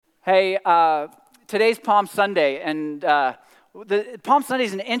Hey, today's Palm Sunday, and Palm Sunday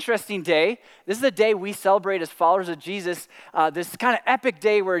is an interesting day. This is a day we celebrate as followers of Jesus, this kind of epic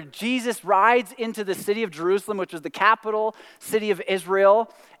day where Jesus rides into the city of Jerusalem, which was the capital city of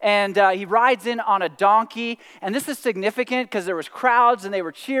Israel, and he rides in on a donkey. And this is significant because there was crowds, and they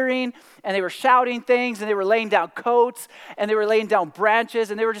were cheering, and they were shouting things, and they were laying down coats, and they were laying down branches,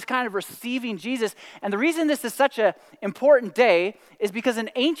 and they were just kind of receiving Jesus. And the reason this is such an important day is because in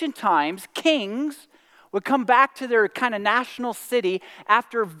ancient times, kings would come back to their kind of national city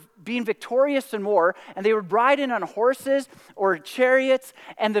after being victorious in war, and they would ride in on horses or chariots,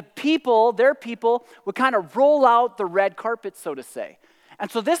 and the people, their people, would kind of roll out the red carpet, so to say.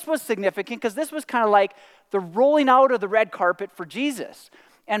 And so this was significant because this was kind of like the rolling out of the red carpet for Jesus.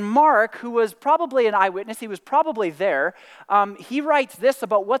 And Mark, who was probably an eyewitness, he was probably there, he writes this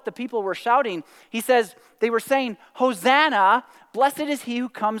about what the people were shouting. He says, they were saying, "Hosanna, blessed is he who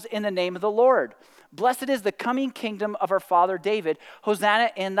comes in the name of the Lord. Blessed is the coming kingdom of our father David.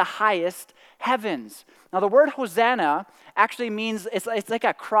 Hosanna in the highest heavens." Now the word Hosanna actually means, it's like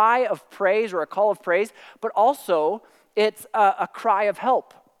a cry of praise or a call of praise, but also it's a cry of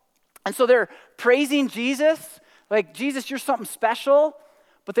help. And so they're praising Jesus, like, Jesus, you're something special,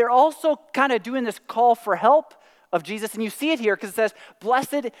 but they're also kind of doing this call for help of Jesus. And you see it here because it says,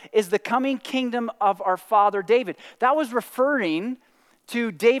 "Blessed is the coming kingdom of our father David." That was referring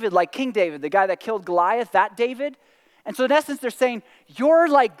to David, like King David, the guy that killed Goliath, that David. And so in essence, they're saying, you're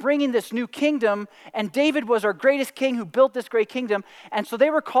like bringing this new kingdom, and David was our greatest king who built this great kingdom. And so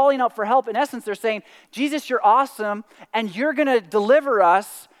they were calling out for help. In essence, they're saying, Jesus, you're awesome, and you're going to deliver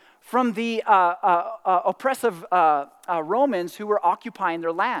us from the oppressive Romans who were occupying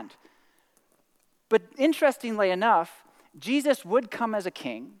their land. But interestingly enough, Jesus would come as a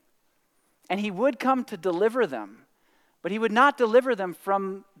king, and he would come to deliver them. But he would not deliver them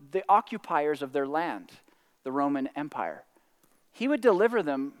from the occupiers of their land, the Roman Empire. He would deliver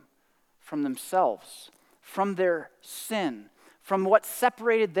them from themselves, from their sin, from what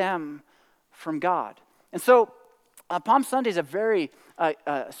separated them from God. And so Palm Sunday is a very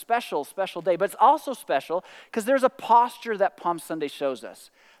special day, but it's also special because there's a posture that Palm Sunday shows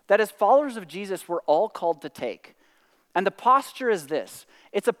us, that as followers of Jesus, we're all called to take. And the posture is this.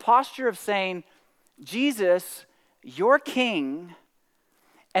 It's a posture of saying, Jesus, you're king,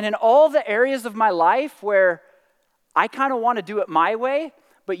 and in all the areas of my life where I kind of want to do it my way,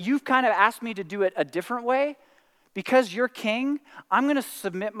 but you've kind of asked me to do it a different way, because you're king, I'm going to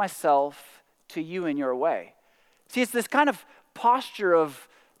submit myself to you in your way. See, it's this kind of posture of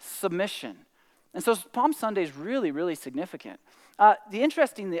submission. And so Palm Sunday is really, really significant.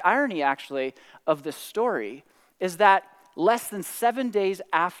 The irony actually of this story is that less than 7 days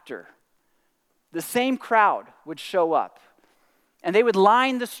after, the same crowd would show up, and they would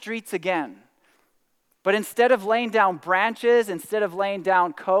line the streets again. But instead of laying down branches, instead of laying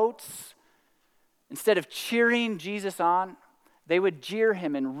down coats, instead of cheering Jesus on, they would jeer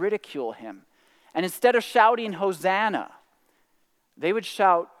him and ridicule him. And instead of shouting, "Hosanna," they would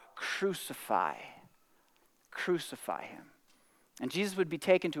shout, "Crucify, crucify him." And Jesus would be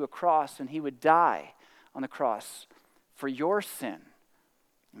taken to a cross, and he would die on the cross for your sin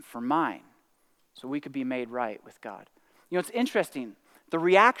and for mine, so we could be made right with God. You know, it's interesting. The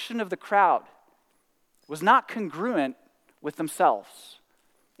reaction of the crowd was not congruent with themselves.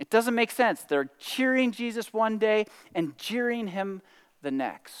 It doesn't make sense. They're cheering Jesus one day and jeering him the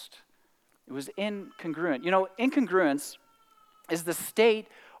next. It was incongruent. You know, incongruence is the state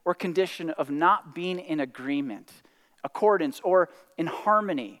or condition of not being in agreement, accordance, or in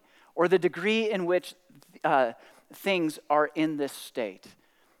harmony, or the degree in which things are in this state.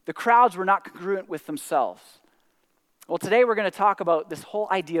 The crowds were not congruent with themselves. Well, today we're going to talk about this whole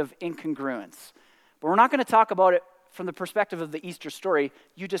idea of incongruence. But we're not going to talk about it from the perspective of the Easter story.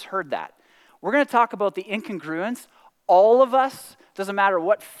 You just heard that. We're going to talk about the incongruence. All of us, doesn't matter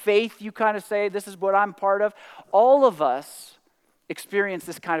what faith you kind of say, this is what I'm part of, all of us experience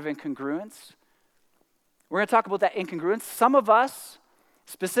this kind of incongruence. We're going to talk about that incongruence. Some of us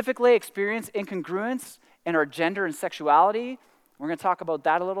specifically experience incongruence in our gender and sexuality. We're going to talk about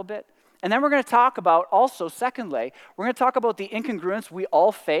that a little bit. And then we're going to talk about also, secondly, we're going to talk about the incongruence we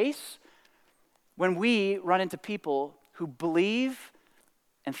all face when we run into people who believe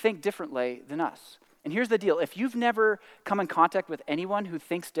and think differently than us. And here's the deal. If you've never come in contact with anyone who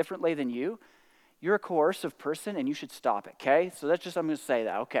thinks differently than you, you're a coercive person and you should stop it, okay? So I'm going to say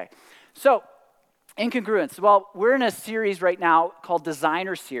that, okay. So Incongruence. Well, we're in a series right now called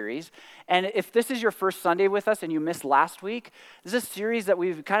Designer Series. And if this is your first Sunday with us and you missed last week, this is a series that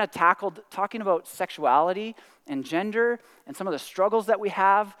we've kind of tackled talking about sexuality and gender and some of the struggles that we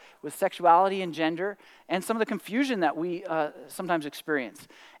have with sexuality and gender and some of the confusion that we sometimes experience.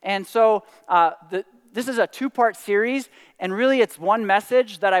 And so this is a two-part series, and really it's one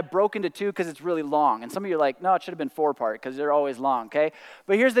message that I broke into two because it's really long. And some of you are like, no, it should have been four-part because they're always long, okay?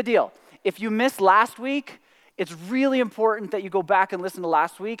 But here's the deal. If you missed last week, it's really important that you go back and listen to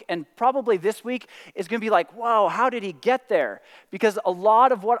last week, and probably this week is going to be like, whoa, how did he get there? Because a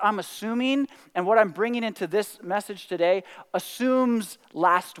lot of what I'm assuming and what I'm bringing into this message today assumes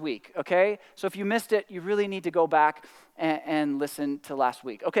last week, okay? So if you missed it, you really need to go back and listen to last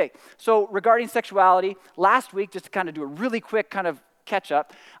week. Okay, so regarding sexuality, last week, just to kind of do a really quick kind of catch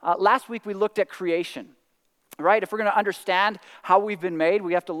up, last week we looked at creation. Right? If we're going to understand how we've been made,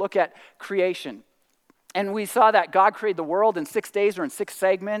 we have to look at creation. And we saw that God created the world in 6 days or in 6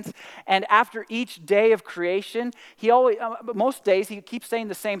 segments. And after each day of creation, most days, he keeps saying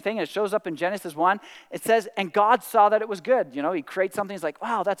the same thing. And it shows up in Genesis 1. It says, and God saw that it was good. You know, he creates something. He's like,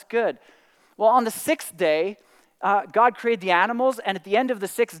 wow, that's good. Well, on the 6th day, God created the animals. And at the end of the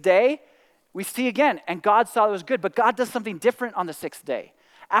 6th day, we see again, and God saw it was good. But God does something different on the 6th day.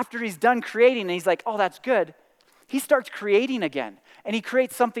 After he's done creating, and he's like, oh, that's good. He starts creating again, and he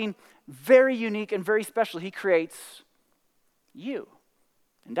creates something very unique and very special. He creates you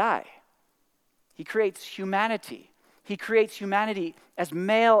and I. He creates humanity. He creates humanity as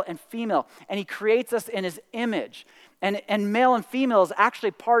male and female, and he creates us in his image. And male and female is actually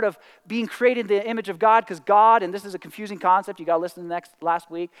part of being created in the image of God, because God, and this is a confusing concept, you got to listen to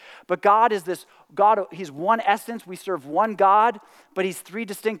last week, but God is this, God, he's one essence, we serve one God, but he's 3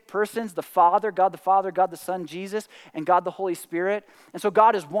 distinct persons, the Father, God the Son, Jesus, and God the Holy Spirit. And so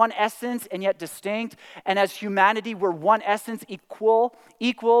God is one essence and yet distinct, and as humanity, we're one essence, equal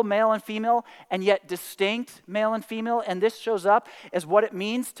male and female, and yet distinct male and female, and this shows up as what it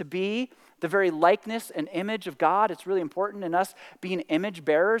means to be the very likeness and image of God. It's really important in us being image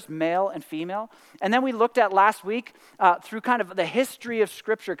bearers, male and female. And then we looked at last week through kind of the history of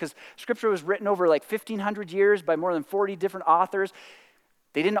Scripture, because Scripture was written over like 1,500 years by more than 40 different authors.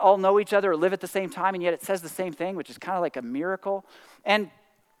 They didn't all know each other or live at the same time, and yet it says the same thing, which is kind of like a miracle. And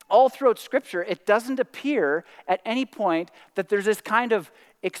all throughout Scripture, it doesn't appear at any point that there's this kind of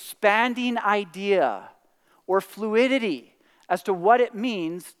expanding idea or fluidity as to what it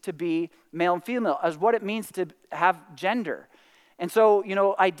means to be male and female, as what it means to have gender. And so,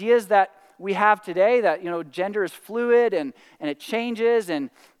 ideas that we have today that, gender is fluid and it changes and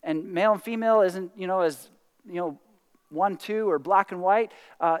male and female isn't, as, 1, 2 or black and white,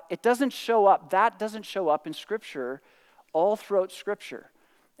 it doesn't show up. That doesn't show up in Scripture all throughout Scripture.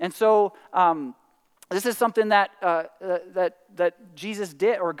 And so this is something that Jesus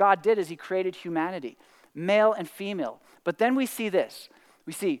did, or God did, as he created humanity, male and female. But then we see this.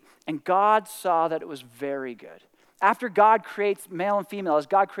 We see, and God saw that it was very good. After God creates male and female, as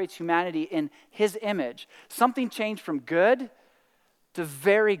God creates humanity in his image, something changed from good to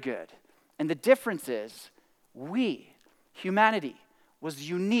very good. And the difference is, humanity, was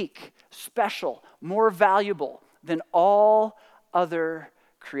unique, special, more valuable than all other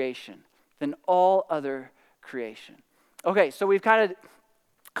creation. Okay, so we've kind of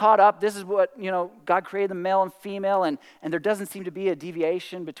caught up. This is what, God created the male and female, and there doesn't seem to be a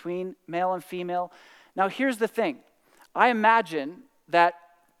deviation between male and female. Now, here's the thing. I imagine that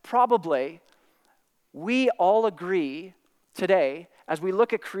probably we all agree today, as we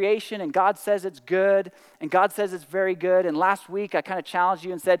look at creation and God says it's good, and God says it's very good, and last week I kind of challenged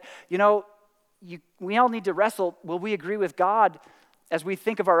you and said, we all need to wrestle. Will we agree with God as we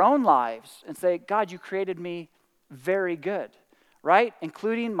think of our own lives and say, God, you created me very good? Right?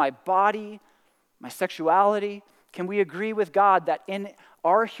 Including my body, my sexuality. Can we agree with God that in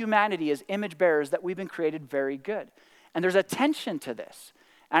our humanity as image bearers that we've been created very good? And there's a tension to this.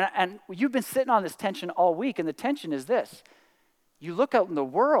 And you've been sitting on this tension all week, and the tension is this. You look out in the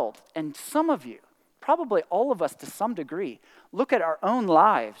world, and some of you, probably all of us to some degree, look at our own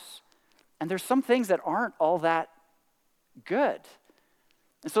lives, and there's some things that aren't all that good.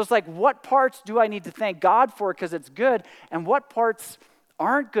 And so it's like, what parts do I need to thank God for because it's good, and what parts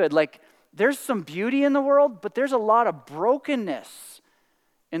aren't good? Like, there's some beauty in the world, but there's a lot of brokenness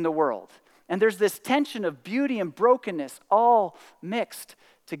in the world. And there's this tension of beauty and brokenness all mixed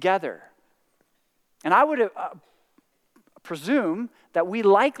together. And I would presume that we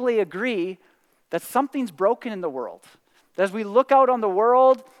likely agree that something's broken in the world. That as we look out on the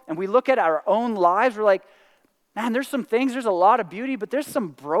world and we look at our own lives, we're like, man, there's some things, there's a lot of beauty, but there's some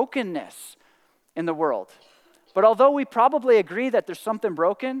brokenness in the world. But although we probably agree that there's something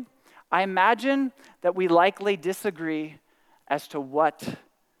broken, I imagine that we likely disagree as to what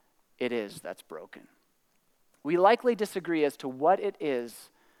it is that's broken. We likely disagree as to what it is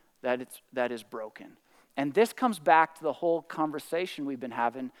that is broken. And this comes back to the whole conversation we've been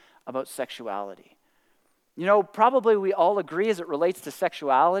having about sexuality. You know, probably we all agree as it relates to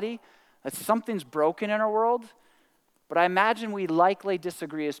sexuality that something's broken in our world, but I imagine we likely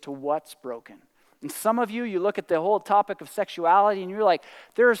disagree as to what's broken. And some of you look at the whole topic of sexuality and you're like,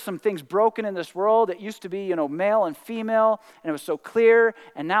 there are some things broken in this world. It used to be, male and female, and it was so clear,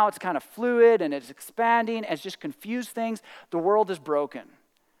 and now it's kind of fluid and it's expanding, it's just confused things. The world is broken.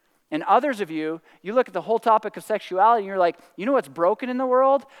 And others of you look at the whole topic of sexuality and you're like, you know what's broken in the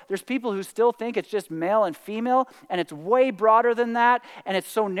world? There's people who still think it's just male and female, and it's way broader than that, and it's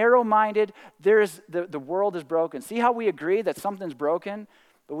so narrow-minded. The world is broken. See how we agree that something's broken,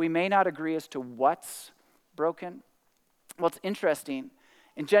 but we may not agree as to what's broken? Well, it's interesting.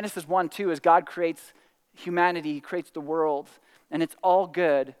 In Genesis 1:2, as God creates humanity, he creates the world, and it's all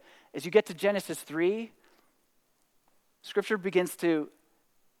good. As you get to Genesis 3, Scripture begins to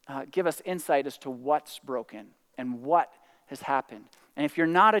give us insight as to what's broken and what has happened. And if you're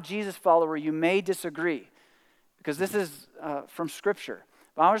not a Jesus follower, you may disagree, because this is from Scripture.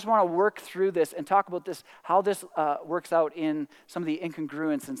 But I just want to work through this and talk about this, how this works out in some of the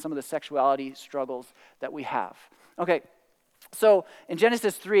incongruence and some of the sexuality struggles that we have. Okay, so in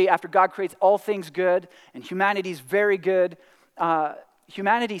Genesis 3, after God creates all things good and humanity's very good,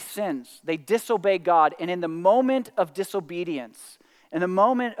 humanity sins. They disobey God, and in the moment of disobedience, in the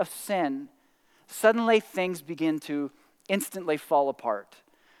moment of sin, suddenly things begin to instantly fall apart.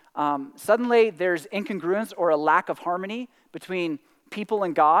 Suddenly there's incongruence or a lack of harmony between people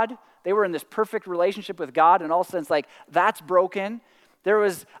and God. They were in this perfect relationship with God, and all of a sudden it's like, that's broken. There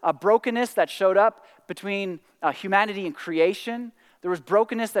was a brokenness that showed up between humanity and creation. There was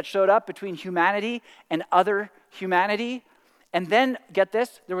brokenness that showed up between humanity and other humanity. And then, get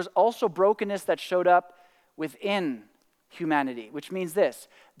this, there was also brokenness that showed up within humanity, which means this: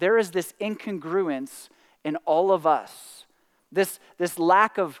 there is this incongruence in all of us, this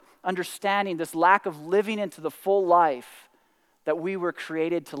lack of understanding, this lack of living into the full life that we were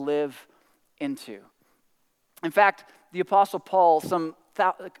created to live into. In fact, the Apostle Paul, some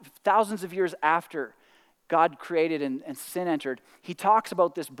thousands of years after God created and sin entered, he talks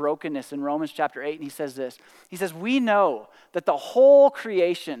about this brokenness in Romans chapter 8, and he says this. He says, we know that the whole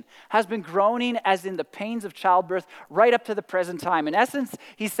creation has been groaning as in the pains of childbirth right up to the present time. In essence,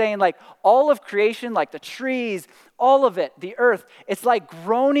 he's saying like all of creation, like the trees, all of it, the earth, it's like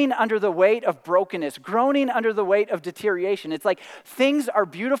groaning under the weight of brokenness, groaning under the weight of deterioration. It's like things are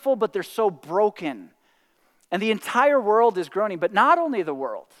beautiful, but they're so broken. And the entire world is groaning, but not only the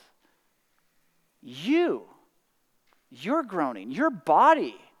world. You're groaning. Your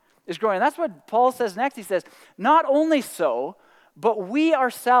body is groaning. That's what Paul says next. He says, not only so, but we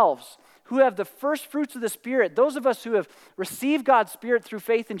ourselves who have the first fruits of the Spirit, those of us who have received God's Spirit through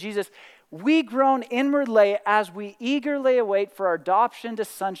faith in Jesus, we groan inwardly as we eagerly await for our adoption to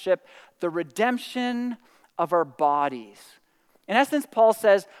sonship, the redemption of our bodies. In essence, Paul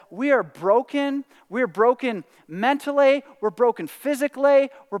says, we are broken. We're broken mentally. We're broken physically.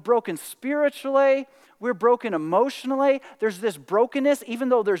 We're broken spiritually. We're broken emotionally. There's this brokenness, even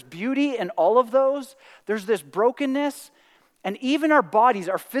though there's beauty in all of those. There's this brokenness. And even our bodies,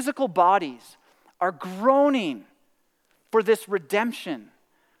 our physical bodies, are groaning for this redemption.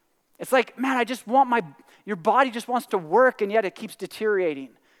 It's like, man, your body just wants to work, and yet it keeps deteriorating.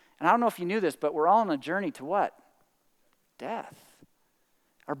 And I don't know if you knew this, but we're all on a journey to what? Death.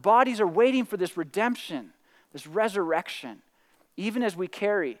 Our bodies are waiting for this redemption, this resurrection, even as we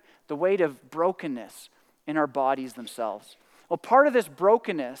carry the weight of brokenness in our bodies themselves. Well, part of this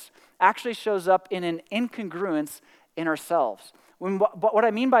brokenness actually shows up in an incongruence in ourselves. What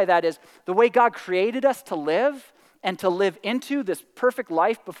I mean by that is the way God created us to live and to live into this perfect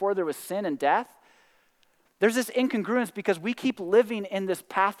life before there was sin and death. There's this incongruence because we keep living in this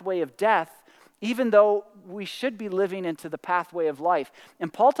pathway of death, even though we should be living into the pathway of life.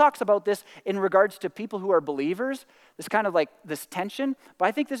 And Paul talks about this in regards to people who are believers, this kind of like this tension, but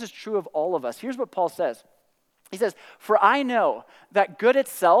I think this is true of all of us. Here's what Paul says. He says, for I know that good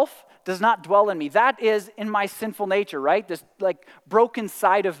itself does not dwell in me. That is in my sinful nature, right? This like broken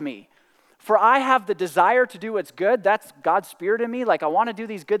side of me. For I have the desire to do what's good. That's God's Spirit in me. Like I want to do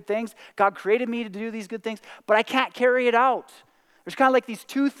these good things. God created me to do these good things, but I can't carry it out. There's kind of like these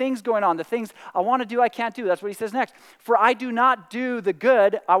two things going on. The things I want to do, I can't do. That's what he says next. For I do not do the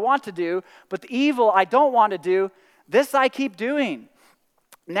good I want to do, but the evil I don't want to do, this I keep doing.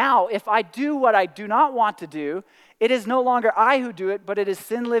 Now, if I do what I do not want to do, it is no longer I who do it, but it is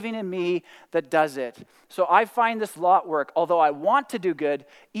sin living in me that does it. So I find this law at work. Although I want to do good,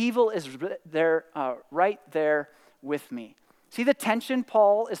 evil is right there with me. See the tension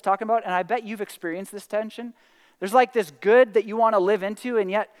Paul is talking about? And I bet you've experienced this tension. There's like this good that you want to live into, and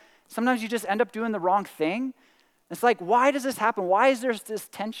yet sometimes you just end up doing the wrong thing. It's like, why does this happen? Why is there this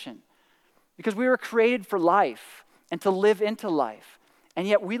tension? Because we were created for life and to live into life. And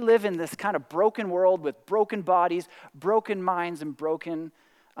yet we live in this kind of broken world with broken bodies, broken minds, and broken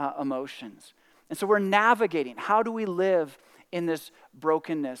emotions. And so we're navigating. How do we live in this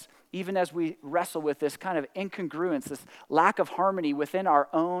brokenness, even as we wrestle with this kind of incongruence, this lack of harmony within our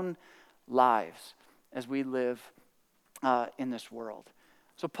own lives as we live in this world?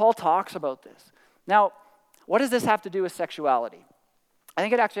 So Paul talks about this. Now, what does this have to do with sexuality? I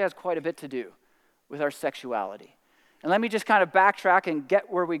think it actually has quite a bit to do with our sexuality. And let me just kind of backtrack and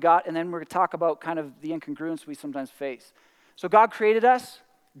get where we got, and then we're going to talk about kind of the incongruence we sometimes face. So God created us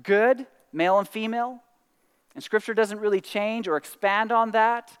good, male and female, and Scripture doesn't really change or expand on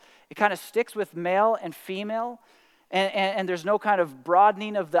that. It kind of sticks with male and female, and there's no kind of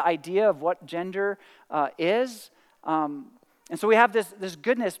broadening of the idea of what gender is. And so we have this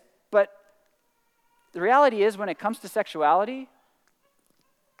goodness, but the reality is when it comes to sexuality,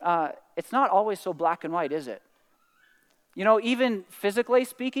 it's not always so black and white, is it? You know, even physically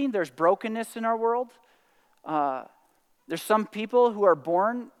speaking, there's brokenness in our world. There's some people who are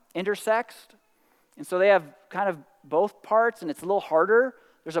born intersexed, and so they have kind of both parts, and it's a little harder.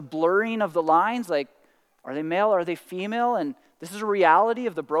 There's a blurring of the lines, like, are they male, are they female? And this is a reality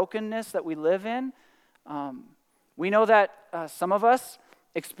of the brokenness that we live in. We know that some of us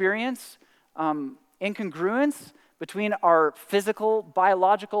experience incongruence between our physical,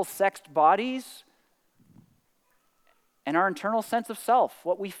 biological, sexed bodies and our internal sense of self,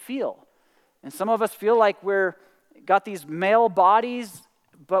 what we feel. And some of us feel like we're got these male bodies,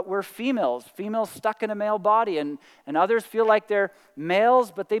 but we're females stuck in a male body. And others feel like they're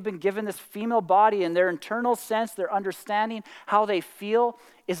males, but they've been given this female body, and their internal sense, their understanding, how they feel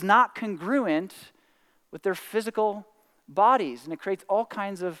is not congruent with their physical bodies. And it creates all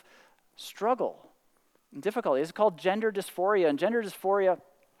kinds of struggle and difficulty. It's called gender dysphoria. And gender dysphoria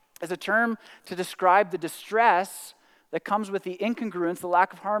is a term to describe the distress that comes with the incongruence, the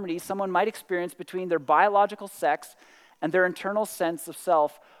lack of harmony someone might experience between their biological sex and their internal sense of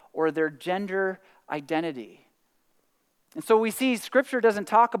self or their gender identity. And so we see Scripture doesn't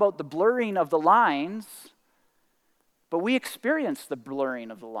talk about the blurring of the lines, but we experience the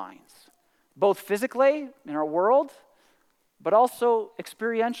blurring of the lines, both physically in our world, but also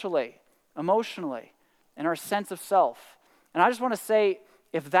experientially, emotionally, in our sense of self. And I just want to say,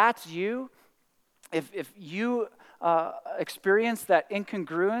 if that's you, if you experience that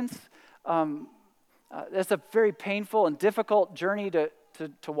incongruence, that's a very painful and difficult journey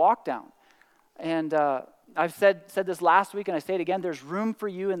to walk down. And I've said this last week, and I say it again, there's room for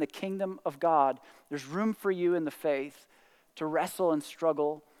you in the kingdom of God. There's room for you in the faith to wrestle and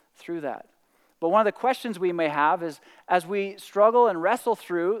struggle through that. But one of the questions we may have is, as we struggle and wrestle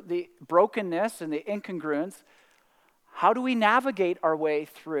through the brokenness and the incongruence, how do we navigate our way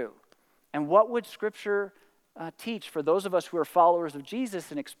through? And what would Scripture teach for those of us who are followers of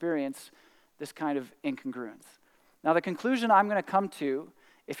Jesus and experience this kind of incongruence? Now, the conclusion I'm going to come to,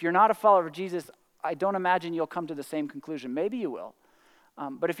 if you're not a follower of Jesus, I don't imagine you'll come to the same conclusion. Maybe you will.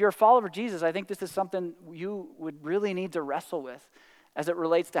 But if you're a follower of Jesus, I think this is something you would really need to wrestle with as it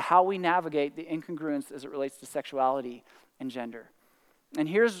relates to how we navigate the incongruence as it relates to sexuality and gender. And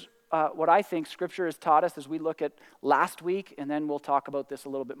here's what I think Scripture has taught us as we look at last week, and then we'll talk about this a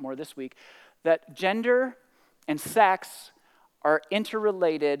little bit more this week, that gender and sex are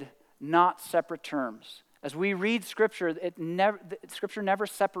interrelated, not separate terms. As we read Scripture, Scripture never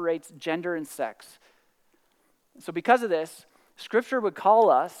separates gender and sex. So because of this, Scripture would call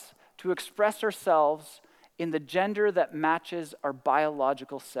us to express ourselves in the gender that matches our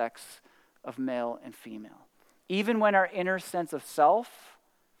biological sex of male and female, even when our inner sense of self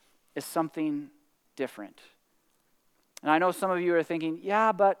is something different. And I know some of you are thinking,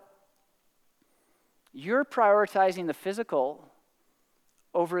 yeah, but you're prioritizing the physical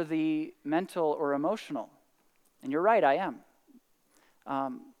over the mental or emotional. And you're right, I am.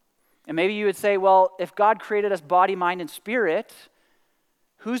 And maybe you would say, well, if God created us body, mind, and spirit,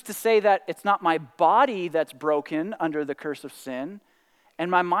 who's to say that it's not my body that's broken under the curse of sin, and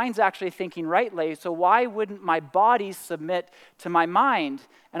my mind's actually thinking rightly, so why wouldn't my body submit to my mind,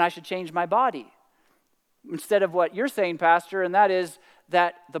 and I should change my body? Instead of what you're saying, Pastor, and that is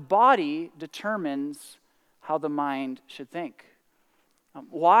that the body determines how the mind should think.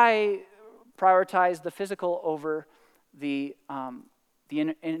 Why prioritize the physical over the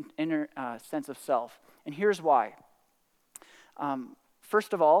inner sense of self? And here's why.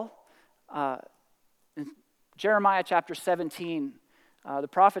 First of all, in Jeremiah chapter 17, the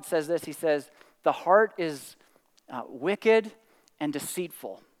prophet says this. He says, the heart is wicked and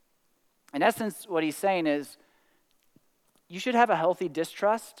deceitful. In essence, what he's saying is, you should have a healthy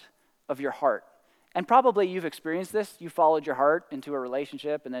distrust of your heart. And probably you've experienced this. You followed your heart into a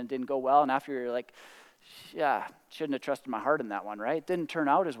relationship and then it didn't go well. And after you're like, yeah, shouldn't have trusted my heart in that one, right? It didn't turn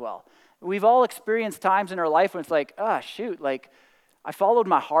out as well. We've all experienced times in our life when it's like, shoot, like I followed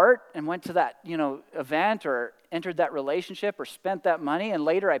my heart and went to that, event or entered that relationship or spent that money and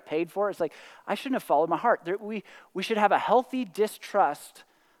later I paid for it. It's like, I shouldn't have followed my heart. We should have a healthy distrust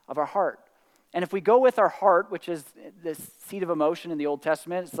of our heart. And if we go with our heart, which is this seat of emotion in the Old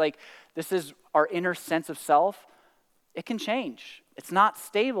Testament, it's like this is our inner sense of self, it can change. It's not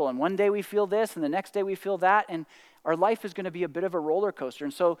stable. And one day we feel this and the next day we feel that. And our life is going to be a bit of a roller coaster.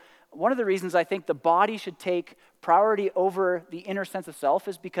 And so one of the reasons I think the body should take priority over the inner sense of self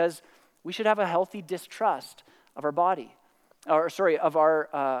is because we should have a healthy distrust of our body, of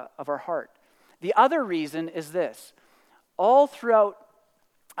our heart. The other reason is this. All throughout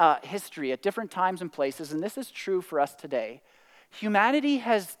history at different times and places, and this is true for us today, humanity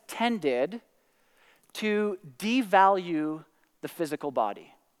has tended to devalue the physical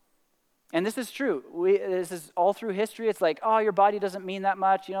body. And this is true. This is all through history. It's like, your body doesn't mean that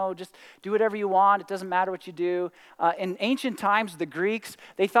much. Just do whatever you want. It doesn't matter what you do. In ancient times, the Greeks,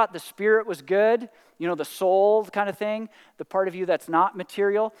 they thought the spirit was good. The soul kind of thing, the part of you that's not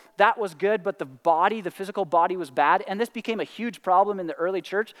material. That was good, but the physical body was bad. And this became a huge problem in the early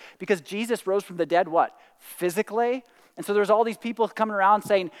church because Jesus rose from the dead, what? Physically? And so there's all these people coming around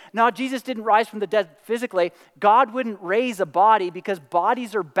saying, no, Jesus didn't rise from the dead physically. God wouldn't raise a body because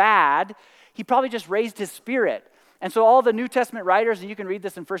bodies are bad. He probably just raised his spirit. And so all the New Testament writers, and you can read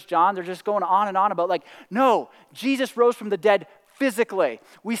this in 1 John, they're just going on and on about like, no, Jesus rose from the dead physically.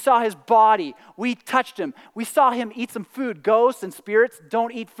 We saw his body. We touched him. We saw him eat some food. Ghosts and spirits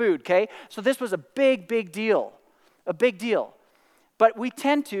don't eat food, okay? So this was a big, big deal. A big deal. But we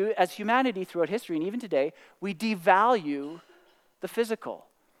tend to, as humanity throughout history and even today, we devalue the physical.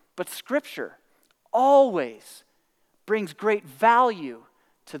 But Scripture always brings great value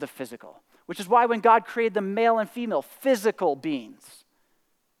to the physical, which is why when God created the male and female physical beings,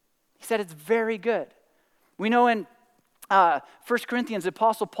 he said it's very good. We know in 1 Corinthians, the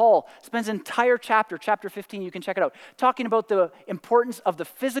Apostle Paul spends an entire chapter 15, you can check it out, talking about the importance of the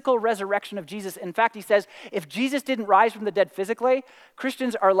physical resurrection of Jesus. In fact, he says, if Jesus didn't rise from the dead physically,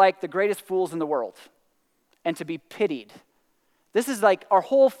 Christians are like the greatest fools in the world and to be pitied. This is like our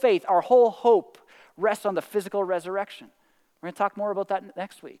whole faith, our whole hope rests on the physical resurrection. We're going to talk more about that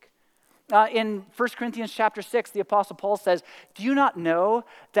next week. In 1 Corinthians chapter 6, the Apostle Paul says, do you not know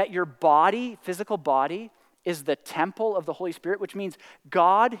that your body, physical body, is the temple of the Holy Spirit, which means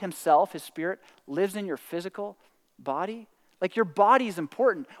God himself, his Spirit, lives in your physical body? Like your body is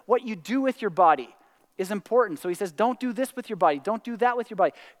important. What you do with your body is important. So he says, don't do this with your body. Don't do that with your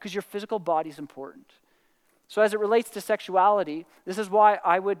body, because your physical body is important. So as it relates to sexuality, this is why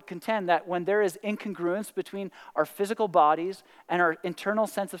I would contend that when there is incongruence between our physical bodies and our internal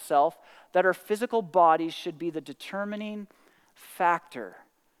sense of self, that our physical bodies should be the determining factor.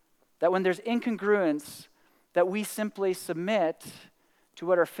 That when there's incongruence, that we simply submit to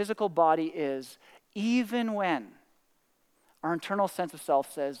what our physical body is, even when our internal sense of self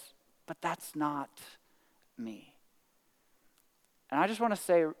says, but that's not me. And I just want to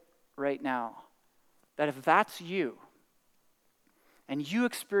say right now that if that's you, and you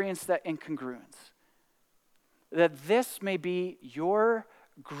experience that incongruence, that this may be your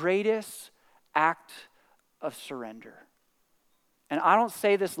greatest act of surrender. And I don't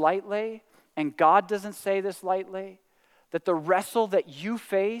say this lightly, and God doesn't say this lightly, that the wrestle that you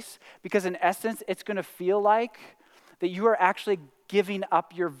face, because in essence, it's going to feel like that you are actually giving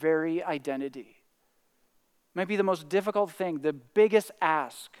up your very identity. It might be the most difficult thing, the biggest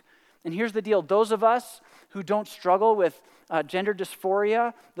ask. And here's the deal. Those of us who don't struggle with gender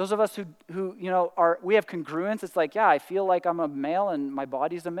dysphoria, those of us who we have congruence. It's like, yeah, I feel like I'm a male and my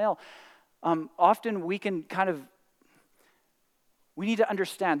body's a male. Often we can we need to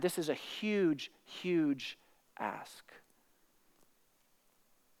understand this is a huge, huge ask.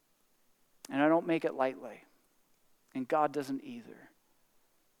 And I don't make it lightly. And God doesn't either.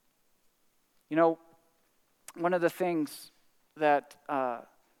 One of the things that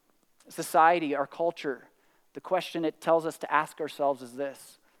society, our culture, the question it tells us to ask ourselves is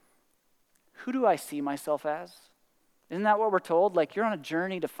this: who do I see myself as? Isn't that what we're told? Like, you're on a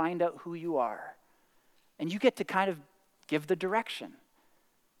journey to find out who you are. And you get to kind of give the direction.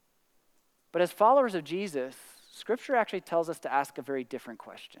 But as followers of Jesus, Scripture actually tells us to ask a very different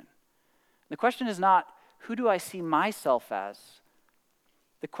question. The question is not, who do I see myself as?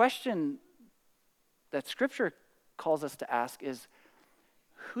 The question that Scripture calls us to ask is,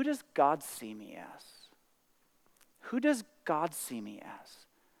 who does God see me as? Who does God see me as?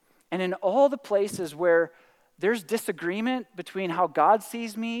 And in all the places where there's disagreement between how God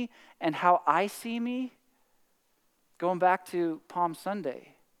sees me and how I see me, going back to Palm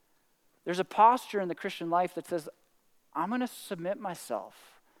Sunday, there's a posture in the Christian life that says, I'm going to submit myself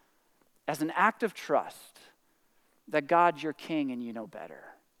as an act of trust that God, you're king and you know better.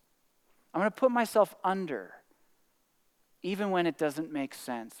 I'm going to put myself under, even when it doesn't make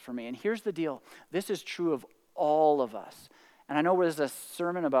sense for me. And here's the deal. This is true of all of us. And I know there's a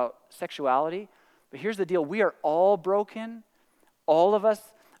sermon about sexuality, but here's the deal. We are all broken. All of us,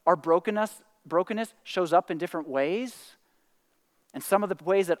 our brokenness shows up in different ways. And some of the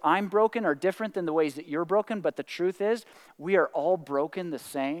ways that I'm broken are different than the ways that you're broken, but the truth is, we are all broken the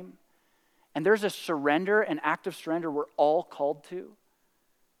same. And there's a surrender, an act of surrender we're all called to.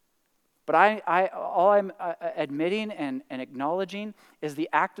 But all I'm admitting and acknowledging is the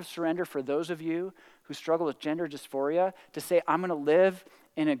act of surrender for those of you who struggle with gender dysphoria, to say, I'm going to live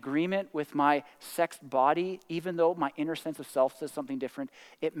in agreement with my sexed body, even though my inner sense of self says something different.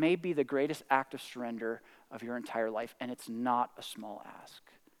 It may be the greatest act of surrender of your entire life, and it's not a small ask.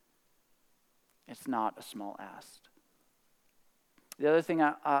 It's not a small ask. The other thing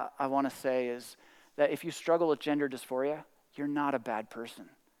I want to say is that if you struggle with gender dysphoria, you're not a bad person.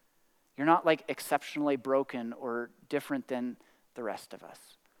 You're not like exceptionally broken or different than the rest of us.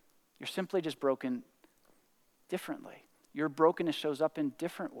 You're simply just broken differently. Your brokenness shows up in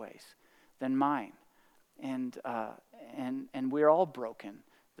different ways than mine. And we're all broken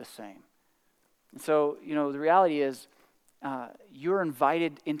the same. And so, the reality is you're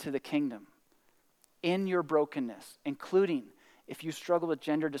invited into the kingdom in your brokenness, including if you struggle with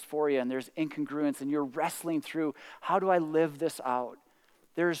gender dysphoria and there's incongruence and you're wrestling through, how do I live this out?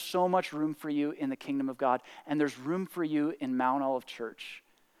 There is so much room for you in the kingdom of God, and there's room for you in Mount Olive Church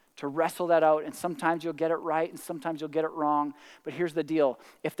to wrestle that out, and sometimes you'll get it right, and sometimes you'll get it wrong, but here's the deal.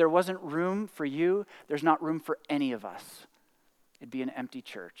 If there wasn't room for you, there's not room for any of us. It'd be an empty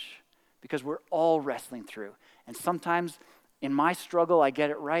church, because we're all wrestling through, and sometimes in my struggle, I get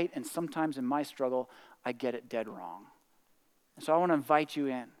it right, and sometimes in my struggle, I get it dead wrong. And so I want to invite you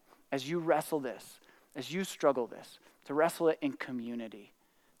in, as you wrestle this, as you struggle this, to wrestle it in community,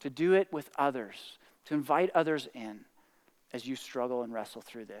 to do it with others, to invite others in as you struggle and wrestle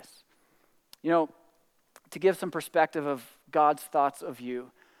through this. To give some perspective of God's thoughts of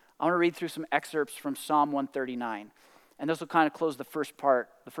you, I want to read through some excerpts from Psalm 139. And this will kind of close the first part.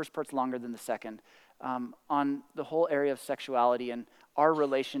 The first part's longer than the second, on the whole area of sexuality and our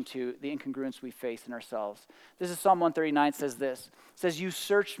relation to the incongruence we face in ourselves. This is Psalm 139, says this. It says, you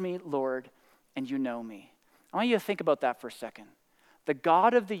search me, Lord, and you know me. I want you to think about that for a second. The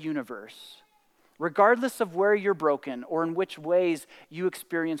God of the universe, regardless of where you're broken or in which ways you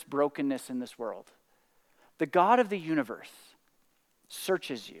experience brokenness in this world, the God of the universe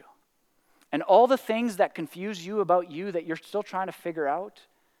searches you. And all the things that confuse you about you that you're still trying to figure out,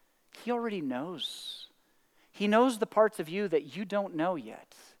 he already knows. He knows the parts of you that you don't know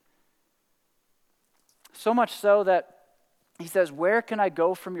yet. So much so that he says, where can I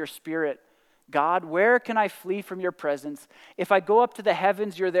go from your spirit, God? Where can I flee from your presence? If I go up to the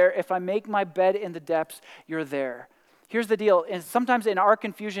heavens, you're there. If I make my bed in the depths, you're there. Here's the deal. And sometimes in our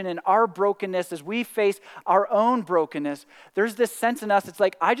confusion, in our brokenness, as we face our own brokenness, there's this sense in us, it's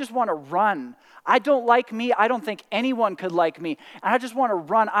like, I just want to run. I don't like me. I don't think anyone could like me. And I just want to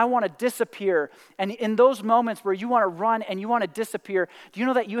run. I want to disappear. And in those moments where you want to run and you want to disappear, do you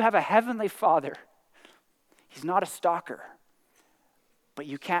know that you have a heavenly Father? He's not a stalker, but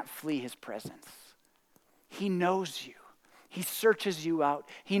you can't flee his presence. He knows you. He searches you out.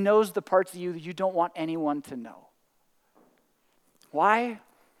 He knows the parts of you that you don't want anyone to know. Why?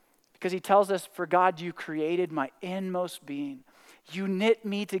 Because he tells us, for God, you created my inmost being. You knit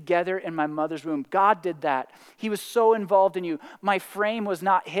me together in my mother's womb. God did that. He was so involved in you. My frame was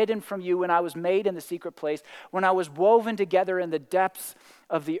not hidden from you when I was made in the secret place, when I was woven together in the depths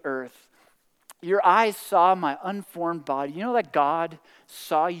of the earth. Your eyes saw my unformed body. You know that God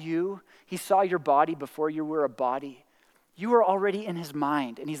saw you? He saw your body before you were a body. You were already in his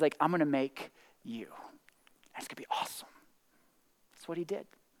mind. And he's like, I'm going to make you. That's going to be awesome. That's what he did.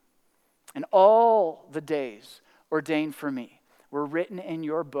 And all the days ordained for me were written in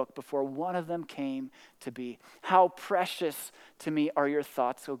your book before one of them came to be. How precious to me are your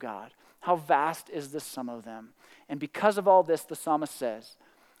thoughts, O God. How vast is the sum of them. And because of all this, the psalmist says,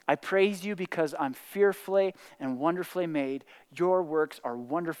 I praise you because I'm fearfully and wonderfully made. Your works are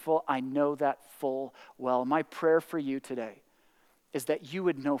wonderful. I know that full well. My prayer for you today is that you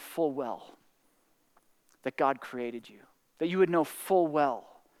would know full well that God created you, that you would know full well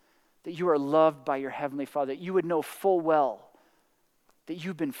that you are loved by your Heavenly Father, that you would know full well that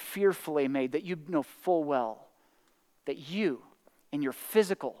you've been fearfully made, that you know full well that you in your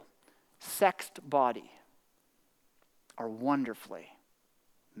physical, sexed body are wonderfully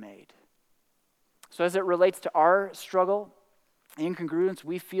made. So as it relates to our struggle, the incongruence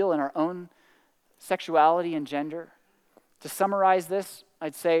we feel in our own sexuality and gender, to summarize this,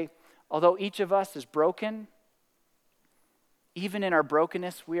 I'd say, although each of us is broken, even in our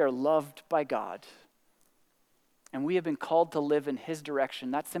brokenness, we are loved by God. And we have been called to live in his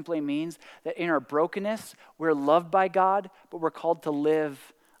direction. That simply means that in our brokenness, we're loved by God, but we're called to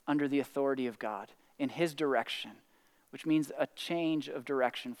live under the authority of God in his direction, which means a change of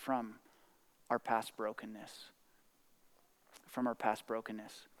direction from our past brokenness.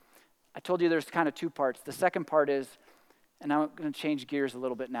 I told you there's kind of two parts. The second part is, and I'm going to change gears a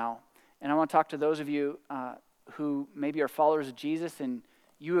little bit now, and I want to talk to those of you who maybe are followers of Jesus and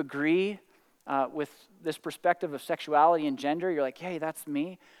you agree with this perspective of sexuality and gender. You're like, hey, that's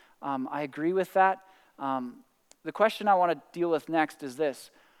me. I agree with that. The question I want to deal with next is this.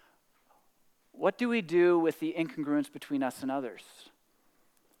 What do we do with the incongruence between us and others?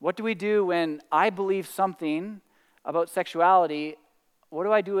 What do we do when I believe something about sexuality? What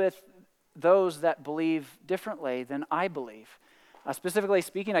do I do with those that believe differently than I believe? Specifically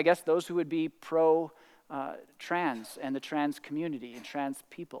speaking, I guess those who would be pro-trans and the trans community and trans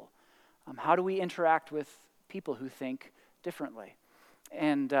people. How do we interact with people who think differently?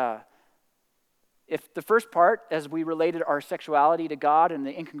 And if the first part, as we related our sexuality to God and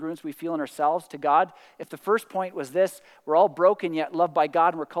the incongruence we feel in ourselves to God, if the first point was this, we're all broken yet loved by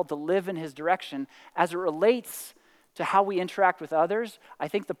God and we're called to live in his direction, as it relates to how we interact with others, I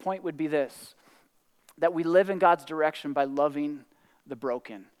think the point would be this, that we live in God's direction by loving the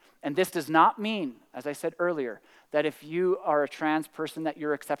broken. And this does not mean, as I said earlier, that if you are a trans person that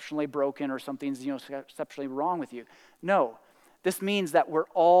you're exceptionally broken or something's exceptionally wrong with you. No, this means that we're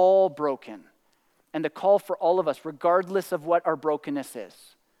all broken. And the call for all of us, regardless of what our brokenness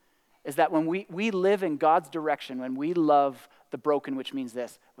is that when we live in God's direction, when we love the broken, which means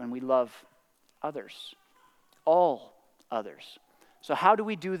this, when we love others, all others. So how do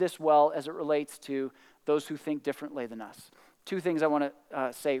we do this well as it relates to those who think differently than us? Two things I want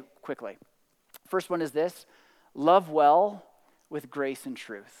to say quickly. First one is this: love well with grace and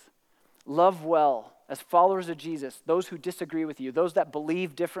truth. Love well as followers of Jesus, those who disagree with you, those that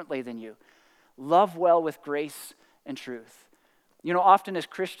believe differently than you. Love well with grace and truth. You know, often as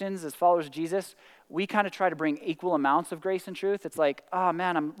Christians, as followers of Jesus, we kind of try to bring equal amounts of grace and truth. It's like, oh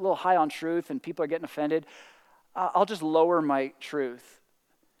man, I'm a little high on truth and people are getting offended. I'll just lower my truth.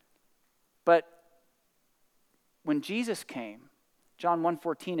 But when Jesus came, John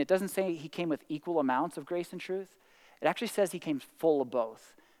 1:14, it doesn't say he came with equal amounts of grace and truth. It actually says he came full of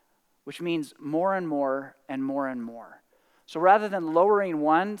both, which means more and more and more and more. So rather than lowering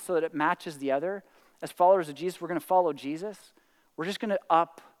one so that it matches the other, as followers of Jesus, we're going to follow Jesus. We're just going to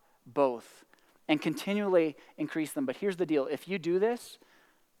up both and continually increase them. But here's the deal. If you do this,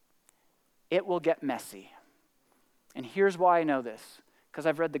 it will get messy. And here's why I know this, because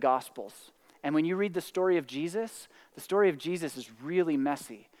I've read the Gospels. And when you read the story of Jesus is really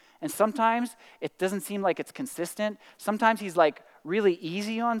messy. And sometimes it doesn't seem like it's consistent. Sometimes he's like really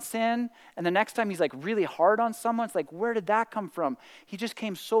easy on sin. And the next time he's like really hard on someone. It's like, where did that come from? He just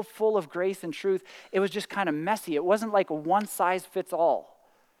came so full of grace and truth. It was just kind of messy. It wasn't like a one size fits all.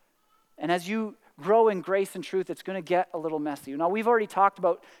 And as you grow in grace and truth, it's going to get a little messy. Now, we've already talked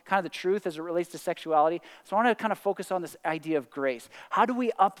about kind of the truth as it relates to sexuality. So I want to kind of focus on this idea of grace. How do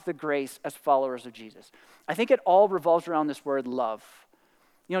we up the grace as followers of Jesus? I think it all revolves around this word love.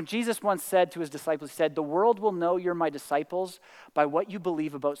 You know, Jesus once said to his disciples, he said, "The world will know you're my disciples by what you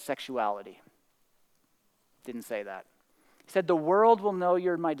believe about sexuality." Didn't say that. He said, "The world will know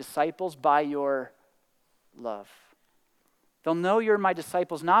you're my disciples by your love." They'll know you're my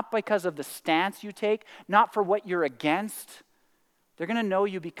disciples not because of the stance you take, not for what you're against. They're going to know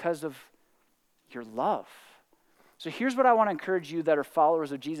you because of your love. So here's what I want to encourage you that are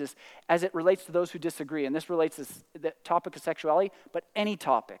followers of Jesus as it relates to those who disagree. And this relates to the topic of sexuality, but any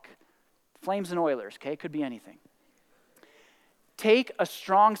topic. Flames and Oilers, okay? It could be anything. Take a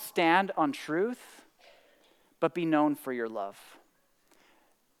strong stand on truth, but be known for your love.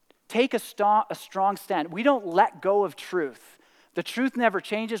 take a strong stand. We don't let go of truth. The truth never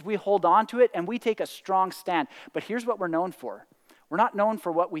changes. We hold on to it and we take a strong stand. But here's what we're known for. We're not known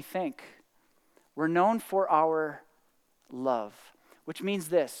for what we think. We're known for our love, which means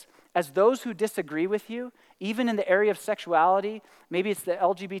this. As those who disagree with you, even in the area of sexuality, maybe it's the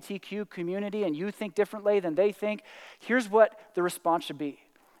LGBTQ community and you think differently than they think, here's what the response should be.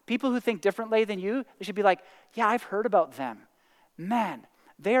 People who think differently than you, they should be like, yeah, I've heard about them. Man,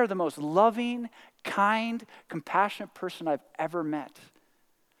 they are the most loving, kind, compassionate person I've ever met.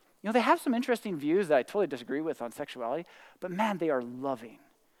 You know, they have some interesting views that I totally disagree with on sexuality, but man, they are loving.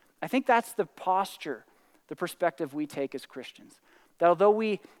 I think that's the posture, the perspective we take as Christians. That although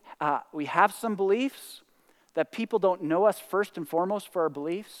we have some beliefs, that people don't know us first and foremost for our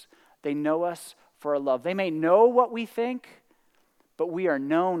beliefs, they know us for our love. They may know what we think, but we are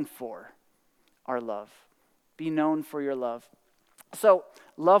known for our love. Be known for your love. So,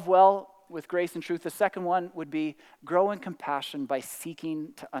 love well with grace and truth. The second one would be grow in compassion by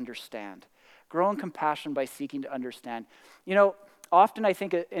seeking to understand. Grow in compassion by seeking to understand. You know, often I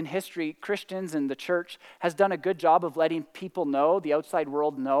think in history, Christians and the church has done a good job of letting people know, the outside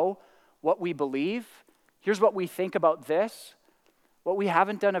world know, what we believe. Here's what we think about this. What we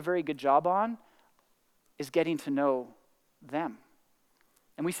haven't done a very good job on is getting to know them.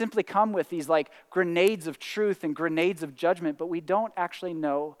 And we simply come with these like grenades of truth and grenades of judgment, but we don't actually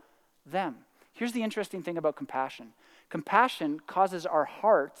know them. Here's the interesting thing about compassion. Compassion causes our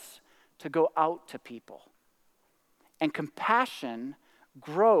hearts to go out to people. And compassion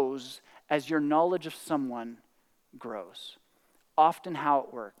grows as your knowledge of someone grows. Often how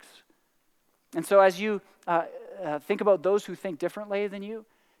it works. And so as you think about those who think differently than you,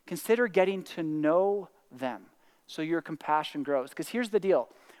 consider getting to know them so your compassion grows. Because here's the deal.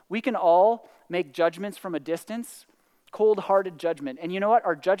 We can all make judgments from a distance, cold-hearted judgment. And you know what?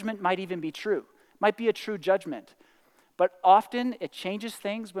 Our judgment might even be true. Might be a true judgment. But often it changes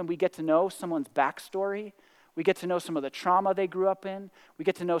things when we get to know someone's backstory. We get to know some of the trauma they grew up in. We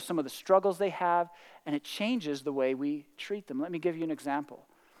get to know some of the struggles they have. And it changes the way we treat them. Let me give you an example.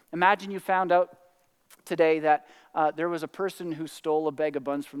 Imagine you found out today that there was a person who stole a bag of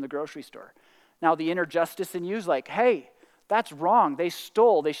buns from the grocery store. Now, the inner justice in you is like, hey, that's wrong. They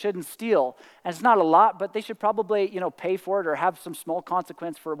stole. They shouldn't steal. And it's not a lot, but they should probably, pay for it or have some small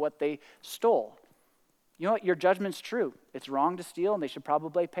consequence for what they stole. You know what? Your judgment's true. It's wrong to steal, and they should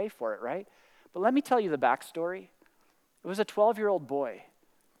probably pay for it, right? But let me tell you the backstory. It was a 12-year-old boy.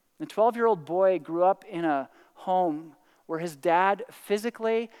 The 12-year-old boy grew up in a home where his dad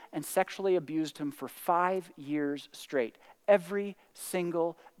physically and sexually abused him for 5 years straight. Every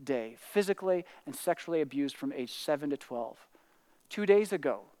single day, physically and sexually abused from age 7 to 12. 2 days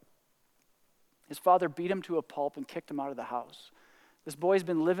ago, his father beat him to a pulp and kicked him out of the house. This boy's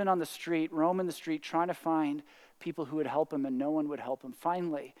been living on the street, roaming the street, trying to find people who would help him, and no one would help him.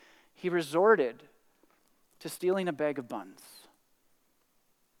 Finally, he resorted to stealing a bag of buns.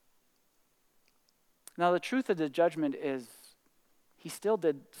 Now, the truth of the judgment is he still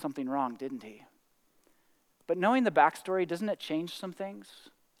did something wrong, didn't he? But knowing the backstory, doesn't it change some things?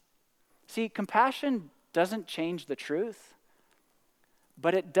 See, compassion doesn't change the truth,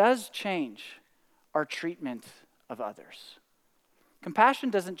 but it does change our treatment of others. Compassion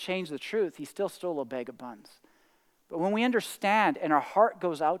doesn't change the truth. He still stole a bag of buns. But when we understand and our heart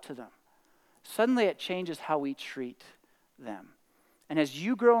goes out to them, suddenly it changes how we treat them. And as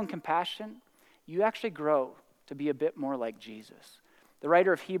you grow in compassion, you actually grow to be a bit more like Jesus. The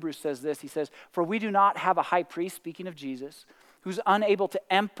writer of Hebrews says this. He says, "For we do not have a high priest," speaking of Jesus, "who's unable to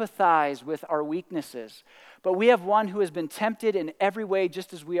empathize with our weaknesses. But we have one who has been tempted in every way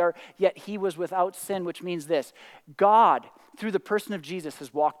just as we are, yet he was without sin," which means this. God, through the person of Jesus,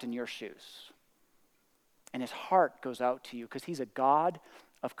 has walked in your shoes. And his heart goes out to you because he's a God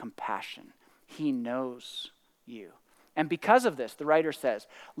of compassion. He knows you. And because of this, the writer says,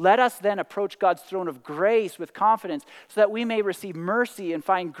 "Let us then approach God's throne of grace with confidence so that we may receive mercy and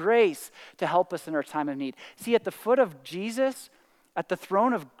find grace to help us in our time of need." See, at the foot of Jesus, at the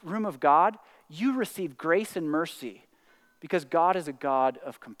room of God, you receive grace and mercy because God is a God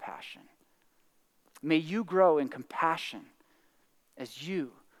of compassion. May you grow in compassion as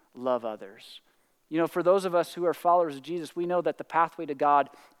you love others. You know, for those of us who are followers of Jesus, we know that the pathway to God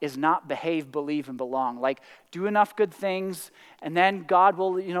is not behave, believe, and belong. Like, do enough good things, and then God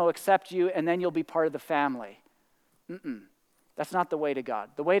will, accept you, and then you'll be part of the family. That's not the way to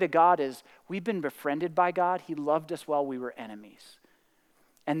God. The way to God is we've been befriended by God. He loved us while we were enemies.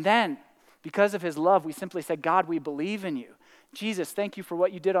 And then, because of his love, we simply said, "God, we believe in you. Jesus, thank you for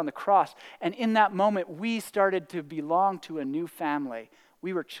what you did on the cross." And in that moment, we started to belong to a new family.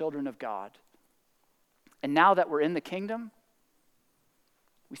 we were children of God. And now that we're in the kingdom,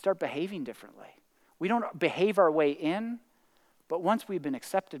 we start behaving differently. We don't behave our way in, but once we've been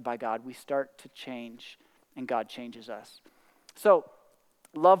accepted by God, we start to change, and God changes us. So,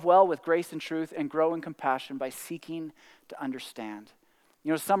 love well with grace and truth, and grow in compassion by seeking to understand.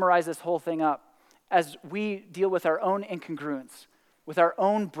 To summarize this whole thing up, as we deal with our own incongruence, with our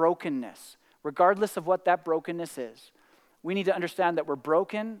own brokenness, regardless of what that brokenness is, we need to understand that we're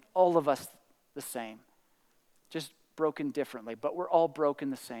broken, all of us the same, just broken differently, but we're all broken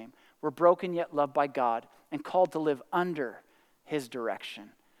the same. We're broken yet loved by God and called to live under his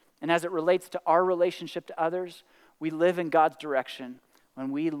direction. And as it relates to our relationship to others, we live in God's direction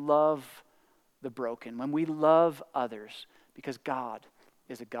when we love the broken, when we love others, because God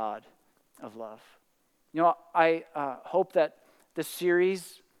is a God of love. I hope that this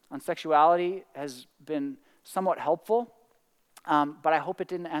series on sexuality has been somewhat helpful, but I hope it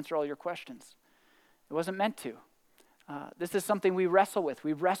didn't answer all your questions. It wasn't meant to. This is something we wrestle with.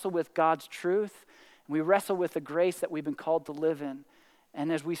 We wrestle with God's truth, and we wrestle with the grace that we've been called to live in,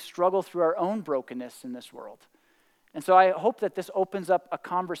 and as we struggle through our own brokenness in this world. And so I hope that this opens up a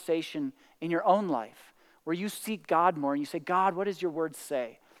conversation in your own life where you seek God more and you say, God, what does your word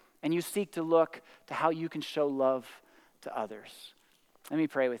say? And you seek to look to how you can show love to others. Let me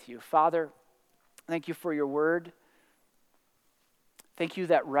pray with you. Father, thank you for your word. Thank you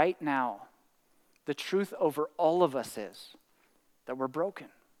that right now, the truth over all of us is that we're broken.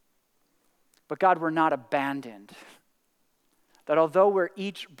 But God, we're not abandoned. That although we're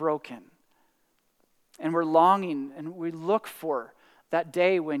each broken, and we're longing and we look for that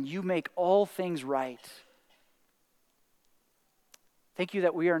day when you make all things right. Thank you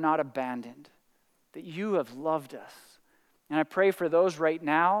that we are not abandoned, that you have loved us. And I pray for those right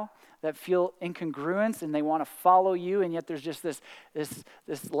now that feel incongruence and they want to follow you, and yet there's just this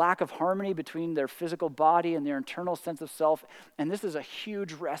lack of harmony between their physical body and their internal sense of self. And this is a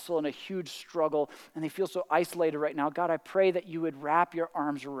huge wrestle and a huge struggle, and they feel so isolated right now. God, I pray that you would wrap your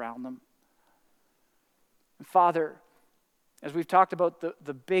arms around them. And Father, as we've talked about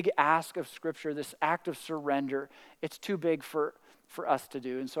the big ask of Scripture, this act of surrender, it's too big for us to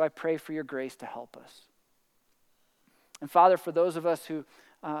do. And so I pray for your grace to help us. And Father, for those of us who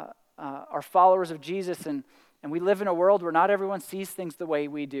are followers of Jesus and we live in a world where not everyone sees things the way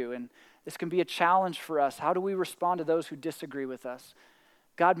we do, and this can be a challenge for us. How do we respond to those who disagree with us?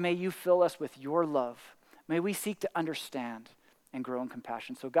 God, may you fill us with your love. May we seek to understand and grow in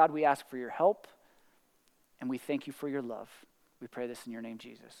compassion. So God, we ask for your help. And we thank you for your love. We pray this in your name,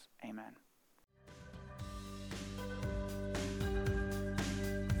 Jesus. Amen.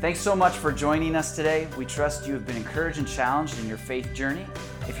 Thanks so much for joining us today. We trust you have been encouraged and challenged in your faith journey.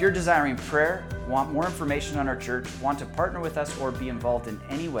 If you're desiring prayer, want more information on our church, want to partner with us, or be involved in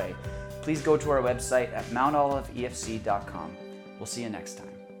any way, please go to our website at mountoliveefc.com. We'll see you next time.